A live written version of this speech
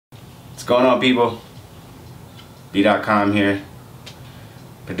What's going on, people? B.com here,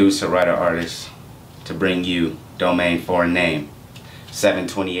 producer, writer, artist, to bring you Domain Foreign Name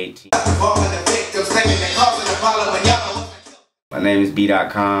 7/2018. My name is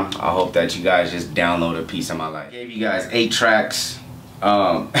B.com. I hope that you guys just download a piece of my life. I gave you guys 8 tracks.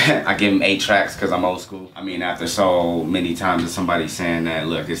 I give them 8 tracks because I'm old school. I mean, after so many times of somebody saying that,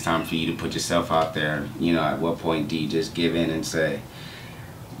 look, it's time for you to put yourself out there, you know, at what point do you just give in and say,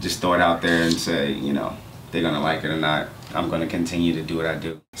 just throw it out there and say, you know, they're gonna like it or not. I'm gonna continue to do what I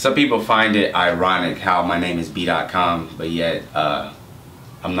do. Some people find it ironic how my name is B.com, but yet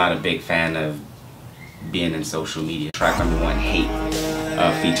I'm not a big fan of being in social media. Track number 1, Hate,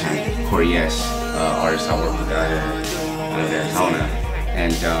 featuring Corey S, artist I work with out of Arizona.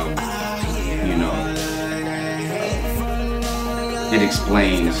 And you know, it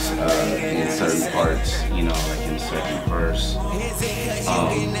explains in certain parts, you know, like in the second verse,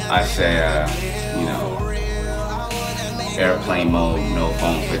 I say, you know, airplane mode, no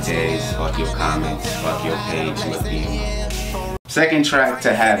phone for days, fuck your comments, fuck your page, look me. Second track,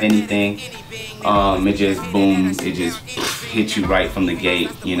 To Have Anything, it just boom, it just hit you right from the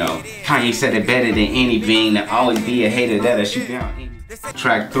gate, you know. Kanye said it better than anything, there always be a hater that'll shoot down.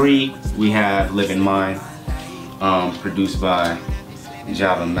 Track 3, we have Live in Mine, produced by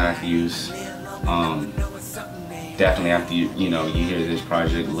Java Matthews. Definitely after you hear this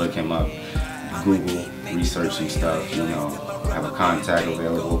project, look him up, Google, research some stuff, you know, have a contact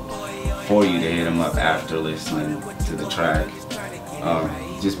available for you to hit him up after listening to the track.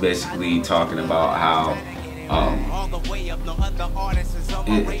 Just basically talking about how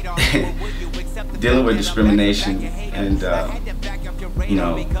dealing with discrimination and you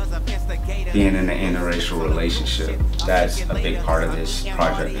know, being in an interracial relationship. That's a big part of this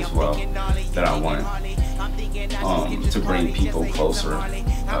project as well, that I want to bring people closer.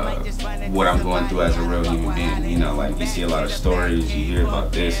 What I'm going through as a real human being, you know, like you see a lot of stories, you hear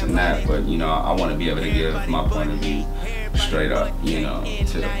about this and that, but you know, I want to be able to give my point of view straight up, you know,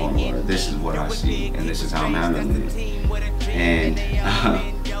 to the point where this is what I see and this is how I'm handling it. And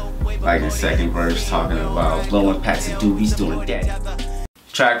like the second verse, talking about blowing packs of doobies doing that.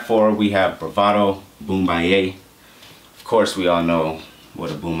 Track 4, we have Bravado, Boombayé. Of course, we all know where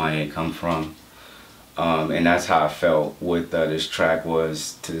the Boombayé come from. And that's how I felt with this track,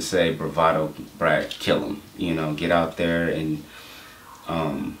 was to say, bravado, Brad, kill him. You know, get out there and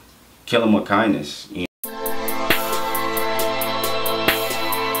kill him with kindness. You know?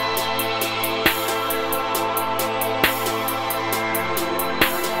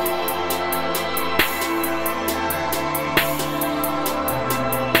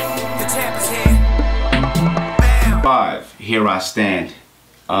 5, Here I Stand.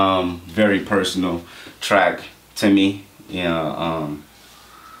 Very personal track to me. You know,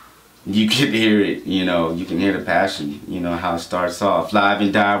 you can hear it, you know, you can hear the passion, you know, how it starts off. Live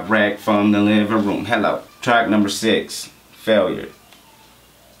and direct from the living room. Hello. Track number 6, Failure.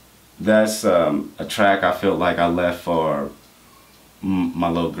 That's a track I feel like I left for my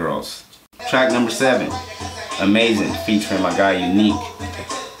little girls. Track number 7, Amazing, featuring my guy Unique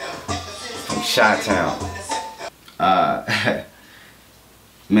from Chi-Town.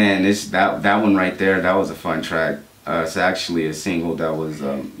 Man, that one right there, that was a fun track. It's actually a single that was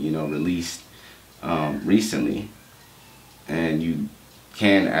you know, released recently, and you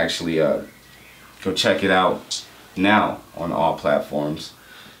can actually go check it out now on all platforms.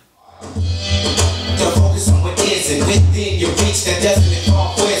 Focus on what is and within your reach that doesn't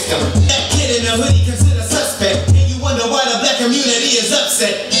involve wisdom. That kid in the hoodie considered suspect, and you wonder why the black community is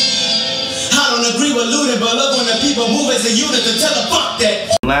upset. I don't agree with looting, but love when the people move as a unit to tell them fuck that.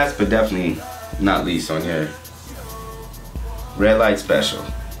 Last but definitely not least on here, Red Light Special.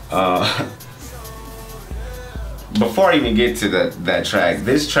 Before I even get to that track,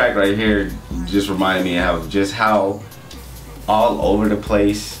 this track right here just reminded me of just how all over the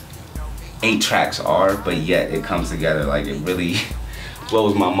place 8 tracks are, but yet it comes together. Like, it really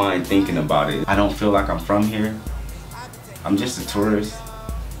blows my mind thinking about it. I don't feel like I'm from here. I'm just a tourist.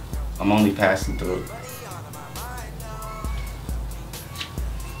 I'm only passing through.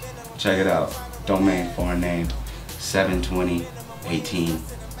 Check it out. Domain Foreign Name 7/20/18.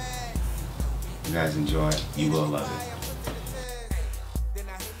 You guys enjoy it. You will love it.